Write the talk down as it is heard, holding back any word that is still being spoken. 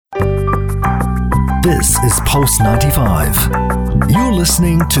This is Pulse 95. You're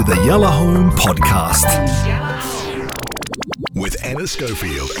listening to the Yellow Home Podcast with Anna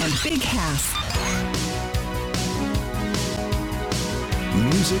Schofield and Big House.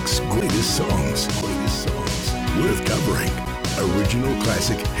 Music's greatest songs. Worth covering. Original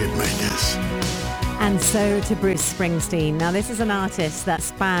classic hitmakers. And so to Bruce Springsteen. Now, this is an artist that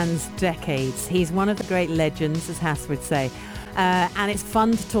spans decades. He's one of the great legends, as Hass would say. And it's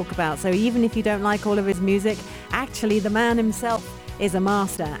fun to talk about. So even if you don't like all of his music, actually the man himself is a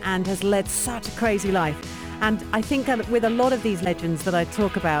master and has led such a crazy life. And I think that with a lot of these legends that I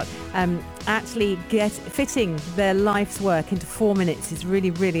talk about, actually fitting their life's work into 4 minutes is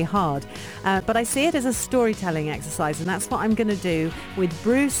really, really hard. But I see it as a storytelling exercise, and that's what I'm going to do with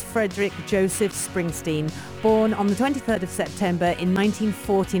Bruce Frederick Joseph Springsteen, born on the 23rd of September in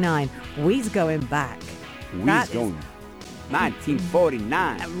 1949. We's going back. We's going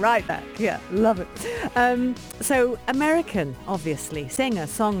 1949. Right back, yeah, love it. So American, obviously, singer,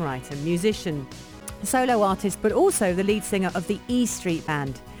 songwriter, musician, solo artist, but also the lead singer of the E Street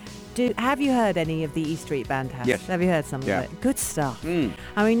Band. Have you heard any of the E Street Band? Yes. Have you heard some of it? Good stuff.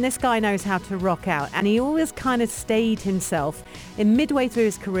 I mean, this guy knows how to rock out, and he always kind of stayed himself. In midway through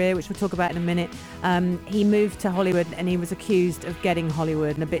his career, which we'll talk about in a minute, he moved to Hollywood, and he was accused of getting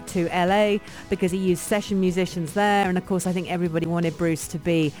Hollywood and a bit too LA because he used session musicians there. And of course, I think everybody wanted Bruce to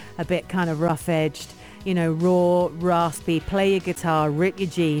be a bit kind of rough-edged, you know, raw, raspy, play your guitar, rip your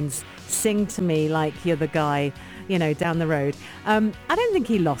jeans, sing to me like you're the guy, you know, down the road. I don't think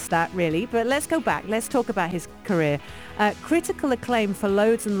he lost that really, but let's go back. Let's talk about his career. Critical acclaim for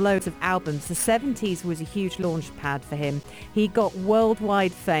loads and loads of albums. The 70s was a huge launch pad for him. He got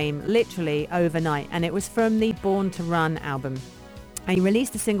worldwide fame literally overnight, and it was from the Born to Run album. And he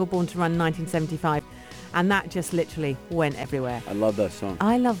released the single Born to Run in 1975. And that just literally went everywhere. I love that song.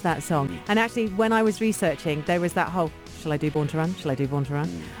 I love that song. And actually, when I was researching, there was that whole, shall I do Born to Run? Shall I do Born to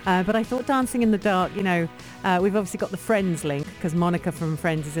Run? But I thought Dancing in the Dark, you know, we've obviously got the Friends link because Monica from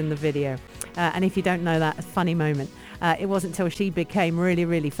Friends is in the video. And if you don't know that, a funny moment. It wasn't until she became really,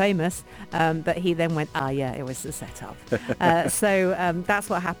 really famous that he then went, yeah, it was a setup. So that's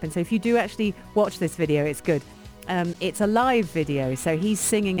what happened. So if you do actually watch this video, it's good. It's a live video, so he's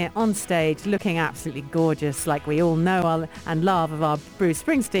singing it on stage, looking absolutely gorgeous, like we all know and love of our Bruce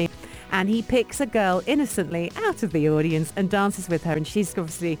Springsteen. And he picks a girl innocently out of the audience and dances with her, and she's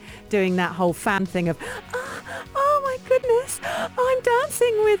obviously doing that whole fan thing of, oh my goodness, I'm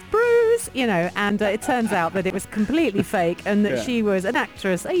dancing with Bruce, you know. And it turns out that it was completely fake, and that she was an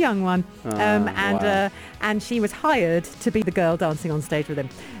actress, a young one, and she was hired to be the girl dancing on stage with him.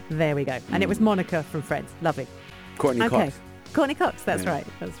 There we go. And it was Monica from Friends. Lovely. Courtney Cox. Courtney Cox, that's right.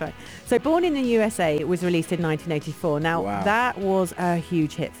 So Born in the USA, it was released in 1984. Now, that was a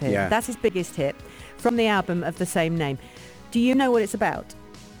huge hit for him. Yeah. That's his biggest hit from the album of the same name. Do you know what it's about?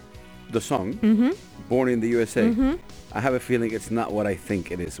 The song? Mm-hmm. Born in the USA? Mm-hmm. I have a feeling it's not what I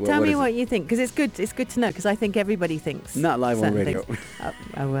think it is. Tell me what you think, because it's good to know, because I think everybody thinks. Not live on radio.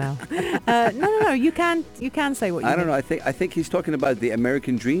 Oh well. No. You can say what you think. I don't know. I think he's talking about the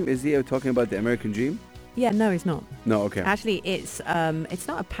American dream. Is he talking about the American dream? Yeah, no, he's not. No, okay. Actually, it's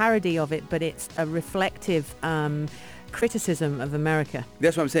not a parody of it, but it's a reflective criticism of America.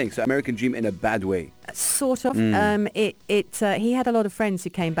 That's what I'm saying. So American dream in a bad way. Sort of. He had a lot of friends who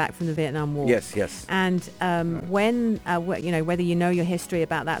came back from the Vietnam War. Yes. And when you know, whether you know your history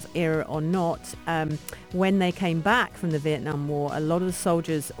about that era or not, when they came back from the Vietnam War, a lot of the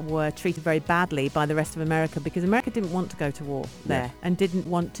soldiers were treated very badly by the rest of America because America didn't want to go to war there and didn't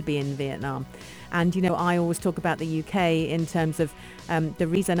want to be in Vietnam. And, you know, I always talk about the UK in terms of the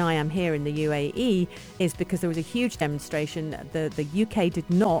reason I am here in the UAE is because there was a huge demonstration. The UK did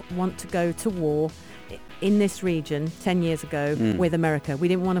not want to go to war in this region 10 years ago with America. We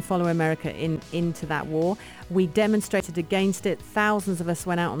didn't want to follow America into that war. We demonstrated against it. Thousands of us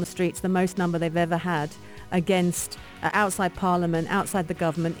went out on the streets, the most number they've ever had, against outside Parliament, outside the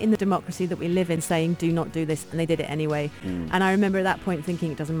government, in the democracy that we live in, saying do not do this, and they did it anyway. And I remember at that point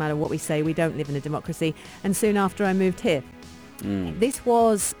thinking, it doesn't matter what we say, we don't live in a democracy. And soon after I moved here. This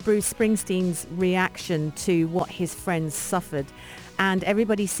was Bruce Springsteen's reaction to what his friends suffered, and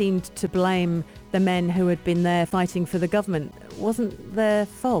everybody seemed to blame the men who had been there fighting for the government. It wasn't their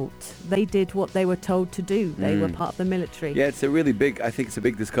fault. They did what they were told to do. They were part of the military. Yeah, I think it's a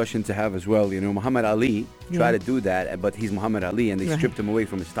big discussion to have as well. You know, Muhammad Ali tried to do that, but he's Muhammad Ali, and they stripped him away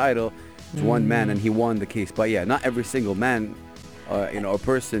from his title. It's one man, and he won the case. But yeah, not every single man, a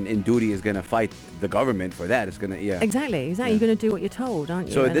person in duty is going to fight the government for that. It's going to, Exactly. You're going to do what you're told, aren't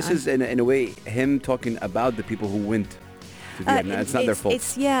you? So this is, in a way, him talking about the people who went with Vietnam. It's not their fault.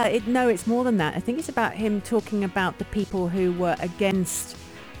 It's more than that. I think it's about him talking about the people who were against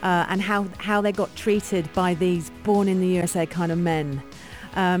and how they got treated by these born in the USA kind of men.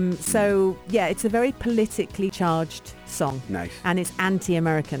 So yeah, it's a very politically charged song. Nice. And it's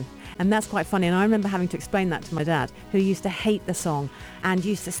anti-American. And that's quite funny. And I remember having to explain that to my dad, who used to hate the song and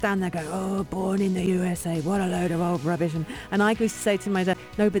used to stand there going, oh, born in the USA, what a load of old rubbish. And I used to say to my dad,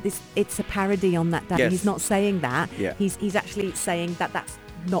 no, but it's a parody on that, Dad. Yes. He's not saying that. Yeah. He's actually saying that that's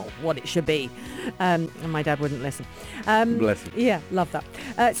not what it should be. And my dad wouldn't listen. Bless him. Yeah, love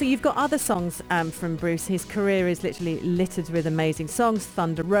that. So you've got other songs from Bruce. His career is literally littered with amazing songs.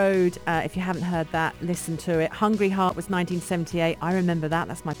 Thunder Road, if you haven't heard that, listen to it. Hungry Heart was 1978. I remember that.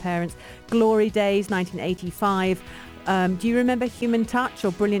 That's my parents. Glory Days, 1985. Do you remember Human Touch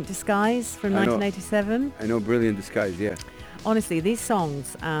or Brilliant Disguise from 1987? I know Brilliant Disguise, yeah. Honestly, these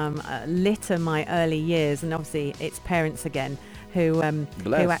songs litter my early years, and obviously it's parents again who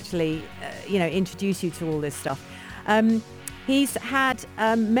actually introduce you to all this stuff. He's had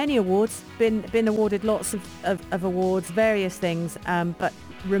many awards, been awarded lots of awards, various things, but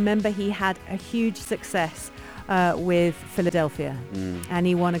remember he had a huge success with Philadelphia, and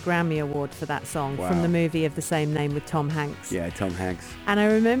he won a Grammy Award for that song from the movie of the same name with Tom Hanks. Yeah, Tom Hanks. And I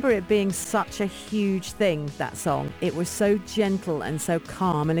remember it being such a huge thing, that song. It was so gentle and so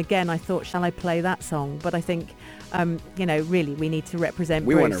calm. And again, I thought, shall I play that song? But I think, really, we need to represent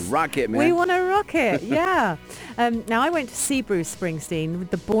Bruce. We want to rock it, man. We want to rock it, yeah. Now, I went to see Bruce Springsteen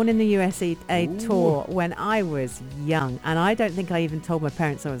with the Born in the USA tour when I was young. And I don't think I even told my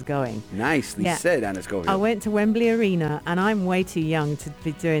parents I was going. Nicely said, Anna Scoville. I went to Wembley Arena, and I'm way too young to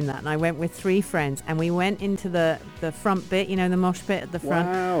be doing that. And I went with 3 friends, and we went into the front bit, the mosh pit at the front.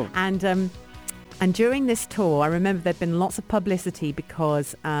 Wow. And during this tour, I remember there'd been lots of publicity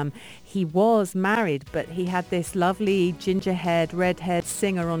because he was married, but he had this lovely ginger-haired, red-haired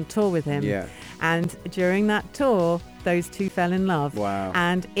singer on tour with him. Yeah. And during that tour, those two fell in love. Wow.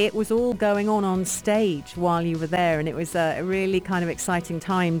 And it was all going on stage while you were there. And it was a really kind of exciting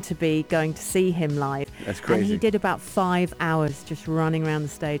time to be going to see him live. That's crazy. And he did about 5 hours just running around the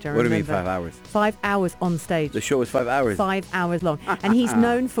stage. What do you mean 5 hours? 5 hours on stage. The show was 5 hours? 5 hours long. And he's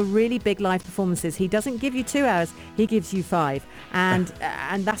known for really big live performances. He doesn't give you 2 hours, he gives you 5. And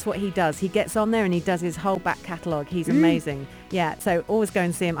that's what he does. He gets on there and he does his whole back catalogue. He's amazing. Yeah, so always go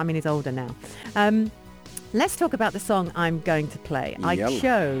and see him. I mean, he's older now. Let's talk about the song I'm going to play. I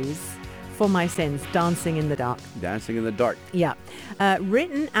chose, for my sins, Dancing in the Dark. Dancing in the Dark. Yeah.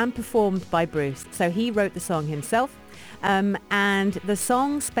 Written and performed by Bruce. So he wrote the song himself. And the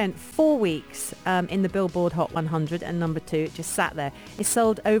song spent 4 weeks in the Billboard Hot 100 and number 2. It just sat there. It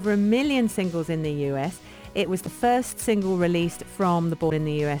sold over 1 million singles in the US. It was the first single released from the Born in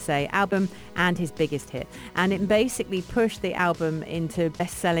the USA album and his biggest hit. And it basically pushed the album into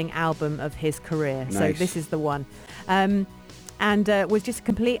best-selling album of his career. Nice. So this is the one. And was just a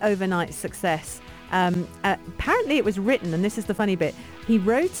complete overnight success. Apparently it was written, and this is the funny bit, he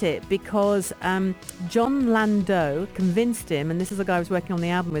wrote it because John Landau convinced him, and this is the guy who was working on the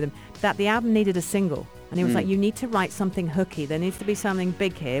album with him, that the album needed a single. And he was like, you need to write something hooky. There needs to be something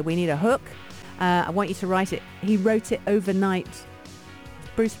big here. We need a hook. I want you to write it. He wrote it overnight.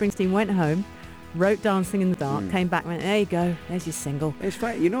 Bruce Springsteen went home, wrote Dancing in the Dark, came back and went, there you go, there's your single. It's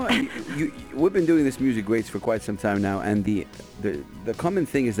fine. We've been doing this music greats for quite some time now, and the common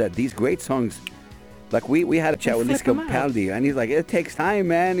thing is that these great songs, like we had a chat with Liz Capaldi, and he's like, it takes time,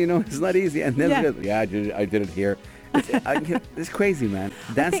 man, it's not easy. And then I did it here. It's crazy, man.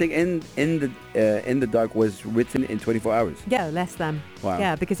 Dancing in the Dark was written in 24 hours. Yeah, less than. Wow.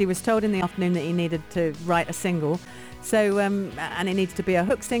 Yeah, because he was told in the afternoon that he needed to write a single. So, and it needs to be a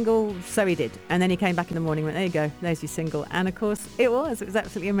hook single, so he did. And then he came back in the morning and went, there you go, there's your single. And of course, it was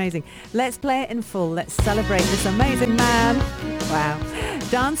absolutely amazing. Let's play it in full. Let's celebrate this amazing man. Wow.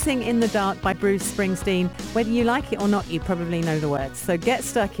 Dancing in the Dark by Bruce Springsteen. Whether you like it or not, you probably know the words. So get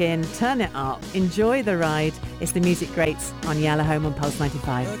stuck in, turn it up, enjoy the ride. It's the Music Greats on Yellow Home on Pulse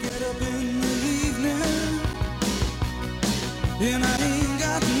 95. I get up in the evening, and I ain't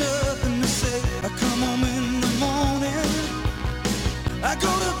got nothing to say. I come home in the morning, I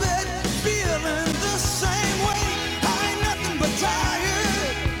go to bed feeling the same way. I ain't nothing but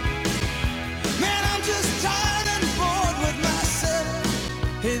tired, man, I'm just tired and bored with myself.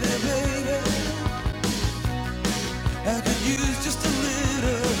 Hey there, baby, I could use just a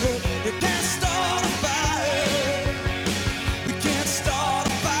little help. You can't start a fire, we can't start a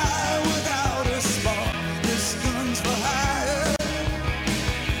fire without a spark. This gun's for hire,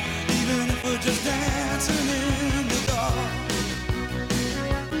 even if we're just dancing in the dark.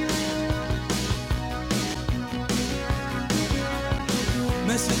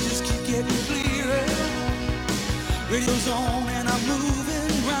 just keep getting clearer. Radio's on and I'm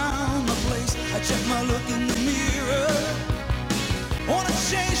moving round the place. I check my look in the mirror. Wanna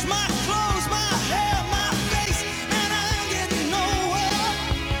change my clothes, my hair, my face, and I ain't getting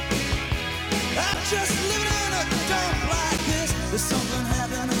nowhere. I'm just living in a dump like this. There's something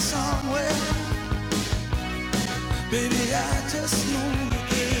happening somewhere. Baby, I just know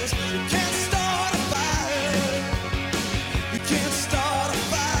this. You can't start a fire. You can't start a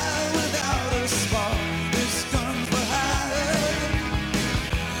fire without a spark. This guns for hire.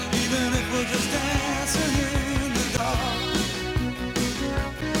 Even if we're just dancing in the dark.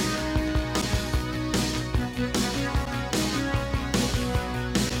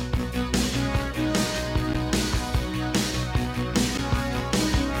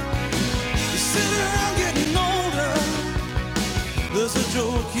 You sit around getting older. There's a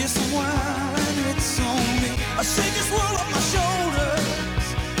joke, yes, a while, and it's on me. I shake this world off my shoulders.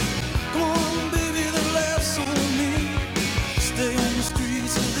 Come on, baby, the laugh's on me. Stay on the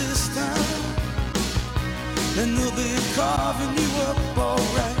streets of this town, and they'll be carving you up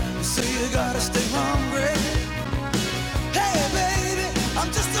alright. You say you gotta stay hungry. Hey, baby, I'm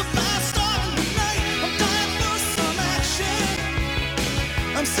just a fast star tonight. I'm dying for some action.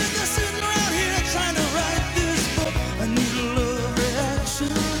 I'm sitting around here trying to write this book. I need a love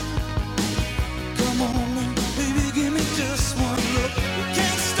reaction. Come on, now, baby, give me just one look. You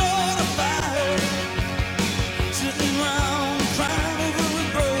can't start a fire. Sitting around crying over a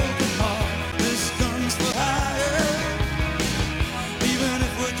broken heart. This gun's for hire. Even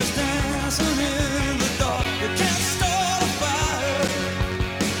if we're just dancing in the dark. You can't start a fire.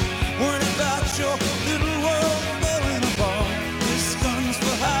 Worried about your little world falling apart. This gun's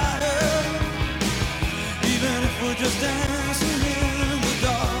for hire. Even if we're just dancing in the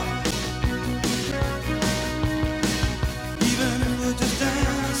dark. Even if we're just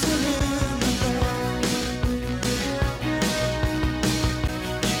dancing in the dark.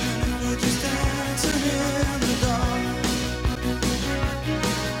 Even if we're just dancing in the dark.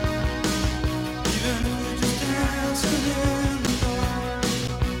 Even if we're just dancing in the dark.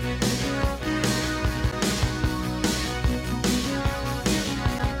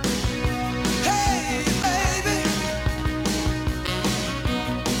 Hey, baby.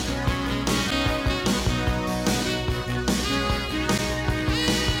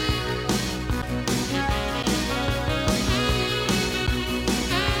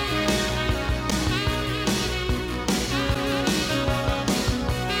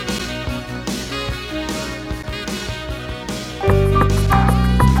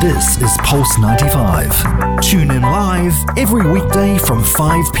 This is Pulse 95. Tune in live every weekday from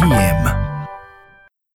 5 p.m.